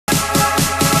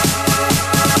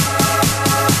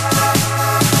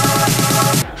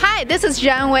this is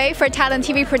Zhang Wei for Talent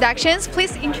TV Productions.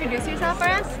 Please introduce yourself for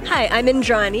us. Hi, I'm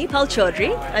Indrani,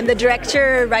 Pal-Chaudhuri. I'm the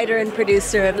director, writer, and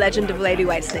producer of Legend of Lady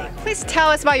Whitesnake. Please tell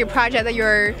us about your project that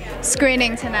you're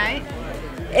screening tonight.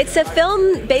 It's a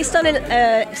film based on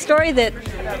a story that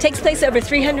takes place over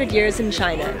 300 years in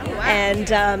China. Wow.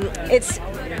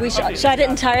 And we shot it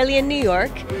entirely in New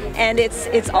York, and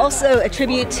it's also a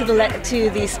tribute to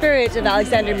the spirit of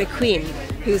Alexander McQueen,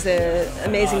 who's an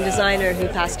amazing designer who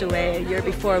passed away a year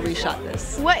before we shot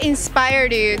this. What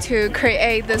inspired you to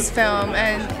create this film?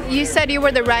 And you said you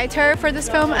were the writer for this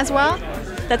film as well?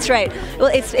 That's right. Well,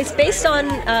 it's based on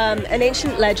an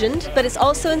ancient legend, but it's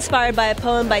also inspired by a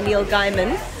poem by Neil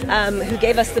Gaiman, who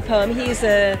gave us the poem. He's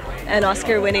an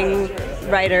Oscar-winning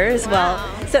writer as well.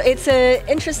 Wow. So it's an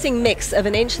interesting mix of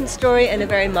an ancient story and a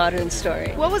very modern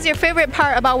story. What was your favorite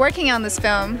part about working on this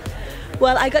film?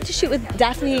 Well, I got to shoot with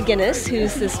Daphne Guinness,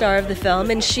 who's the star of the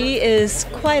film, and she is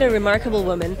quite a remarkable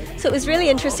woman. So it was really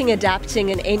interesting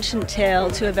adapting an ancient tale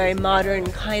to a very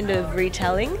modern kind of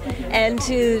retelling, and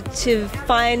to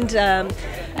find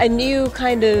a new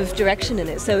kind of direction in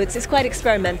it. So it's quite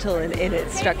experimental in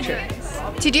its structure.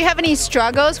 Did you have any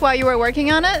struggles while you were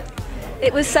working on it?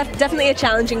 It was definitely a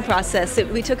challenging process.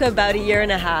 We took about a year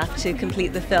and a half to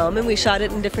complete the film, and we shot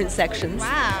it in different sections.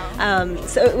 Wow.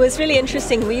 So it was really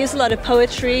interesting. We used a lot of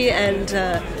poetry, and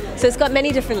so it's got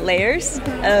many different layers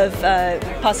of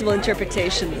possible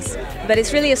interpretations. But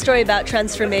it's really a story about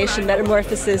transformation,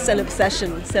 metamorphosis, and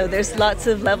obsession. So there's lots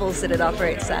of levels that it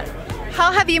operates at.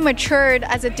 How have you matured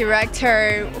as a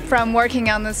director from working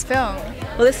on this film?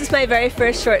 Well, this is my very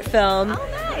first short film. Oh,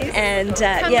 nice. And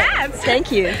yeah,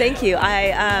 thank you.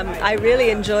 I really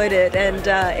enjoyed it, and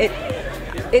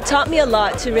it taught me a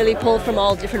lot to really pull from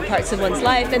all different parts of one's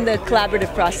life and the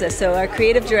collaborative process. So our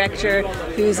creative director,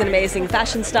 who's an amazing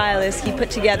fashion stylist, he put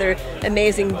together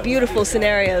amazing, beautiful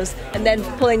scenarios, and then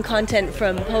pulling content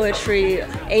from poetry,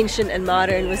 ancient and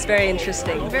modern, was very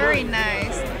interesting. Very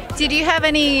nice. Did you have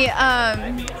any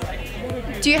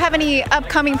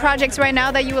upcoming projects right now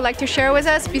that you would like to share with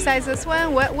us besides this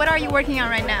one? What are you working on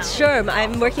right now? Sure,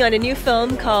 I'm working on a new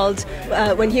film called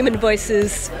When Human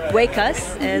Voices Wake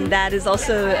Us, and that is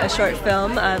also a short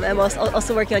film. I'm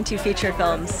also working on 2 feature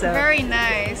films. So. Very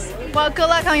nice. Well, good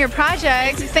luck on your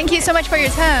project. Thank you so much for your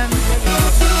time.